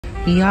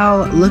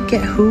Y'all, look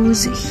at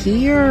who's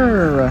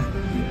here.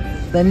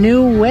 The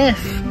new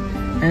Whiff.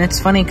 And it's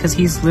funny because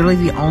he's literally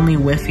the only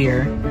Whiff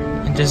here.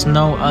 And there's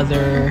no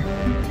other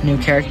new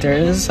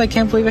characters. I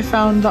can't believe I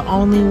found the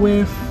only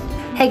Whiff.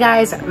 Hey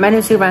guys, my name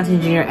is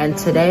Valentine Jr. and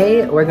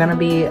today we're gonna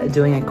be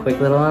doing a quick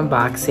little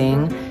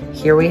unboxing.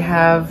 Here we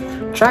have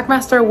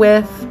Trackmaster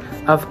Whiff.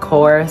 Of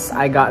course,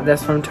 I got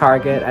this from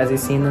Target, as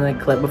you've seen in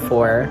the clip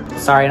before.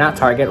 Sorry, not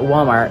Target,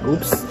 Walmart,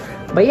 oops.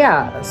 But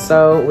yeah,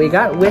 so we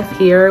got Whiff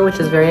here, which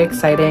is very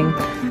exciting.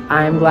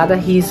 I'm glad that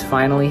he's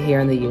finally here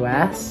in the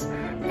US,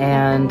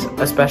 and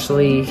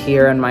especially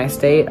here in my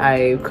state.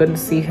 I couldn't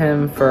see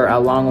him for a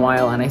long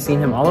while, and I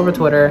seen him all over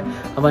Twitter.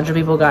 A bunch of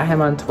people got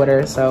him on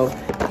Twitter, so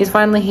he's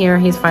finally here,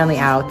 he's finally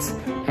out,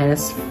 and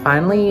it's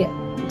finally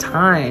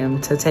time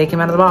to take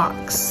him out of the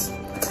box.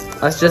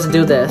 Let's just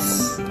do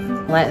this.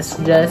 Let's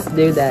just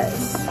do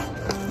this.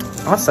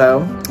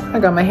 Also, I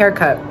got my hair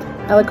cut.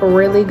 I look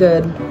really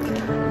good.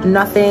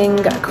 Nothing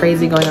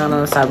crazy going on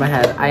the side of my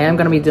head. I am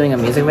going to be doing a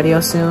music video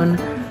soon,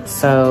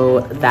 so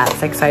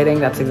that's exciting.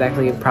 That's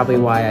exactly probably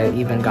why I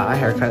even got a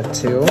haircut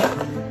too.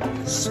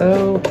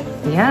 So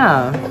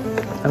yeah,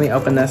 let me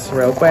open this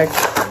real quick.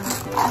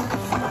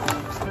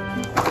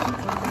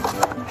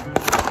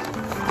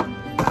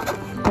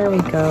 There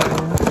we go.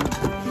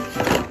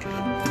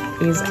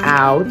 He's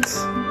out.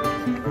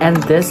 And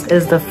this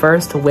is the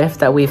first Whiff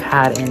that we've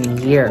had in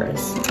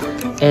years.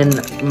 In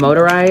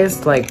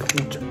Motorized, like,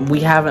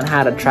 we haven't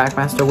had a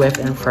Trackmaster Whiff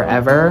in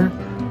forever.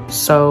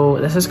 So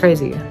this is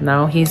crazy.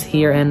 Now he's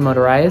here in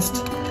Motorized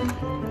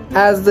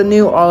as the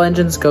new All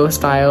Engines Go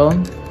style.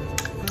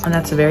 And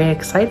that's very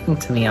exciting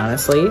to me,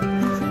 honestly.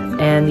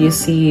 And you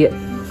see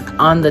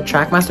on the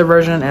Trackmaster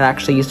version, it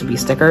actually used to be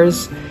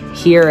stickers.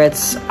 Here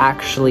it's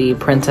actually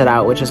printed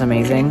out, which is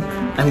amazing.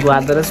 I'm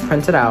glad that it's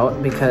printed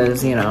out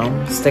because, you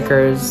know,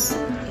 stickers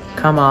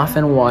come off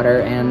in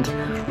water, and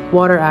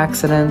water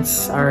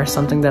accidents are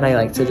something that I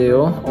like to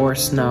do, or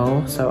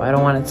snow, so I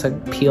don't want it to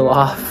peel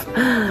off.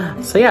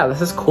 So yeah,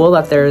 this is cool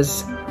that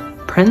there's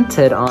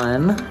printed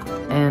on,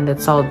 and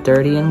it's all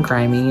dirty and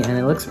grimy, and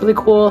it looks really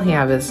cool. He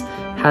has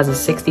a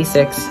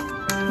 66,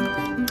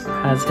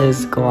 has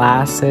his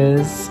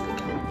glasses,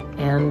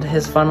 and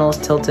his funnel is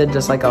tilted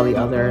just like all the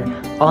other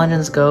All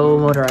Engines Go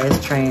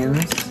motorized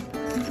trains.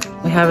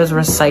 We have his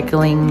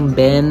recycling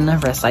bin,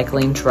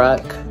 recycling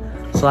truck,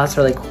 so that's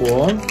really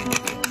cool.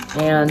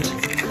 And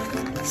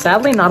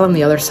sadly not on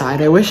the other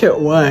side. I wish it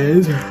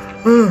was.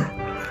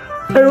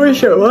 I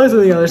wish it was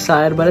on the other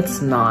side, but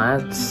it's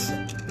not.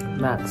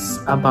 That's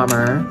a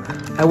bummer.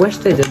 I wish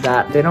they did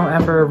that. They don't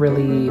ever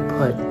really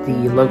put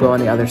the logo on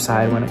the other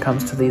side when it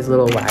comes to these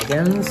little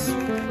wagons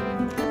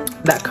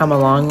that come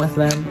along with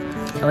them.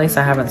 At least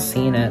I haven't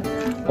seen it.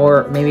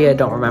 Or maybe I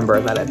don't remember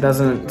that it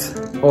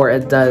doesn't, or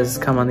it does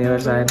come on the other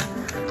side.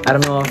 I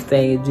don't know if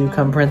they do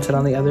come printed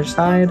on the other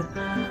side.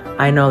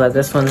 I know that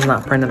this one's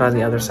not printed on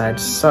the other side,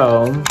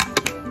 so,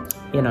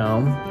 you know.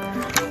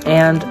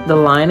 And the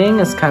lining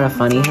is kind of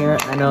funny here.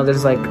 I know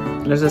there's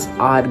this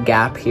odd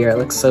gap here. It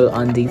looks so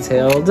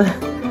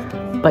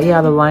undetailed. But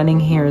yeah, the lining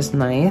here is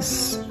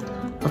nice.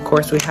 Of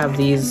course, we have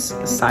these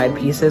side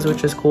pieces,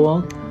 which is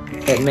cool.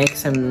 It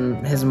makes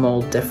his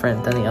mold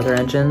different than the other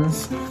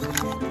engines.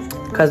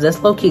 Because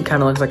this low-key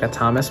kind of looks like a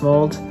Thomas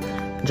mold,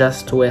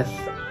 just with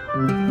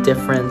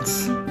different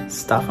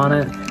stuff on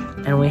it.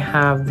 And we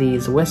have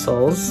these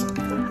whistles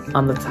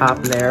on the top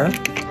there,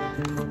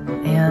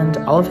 and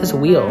all of his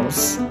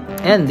wheels,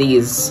 and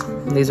these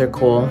are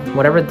cool.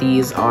 Whatever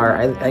these are,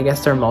 I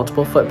guess they're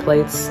multiple foot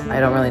plates.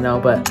 I don't really know,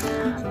 but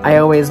I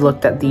always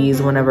looked at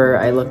these whenever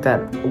I looked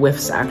at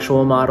Whiff's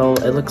actual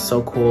model. It looks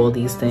so cool,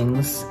 these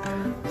things.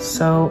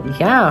 So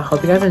yeah,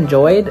 hope you guys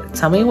enjoyed.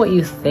 Tell me what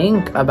you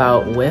think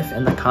about Whiff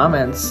in the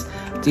comments.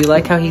 Do you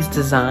like how he's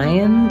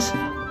designed?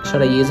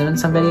 Should I use him in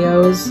some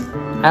videos?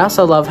 I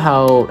also love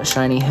how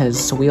shiny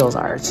his wheels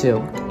are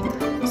too.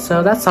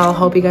 So that's all.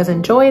 Hope you guys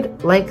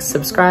enjoyed. Like,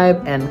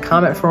 subscribe, and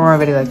comment for more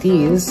videos like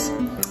these.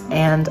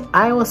 And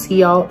I will see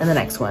y'all in the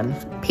next one.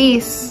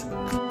 Peace!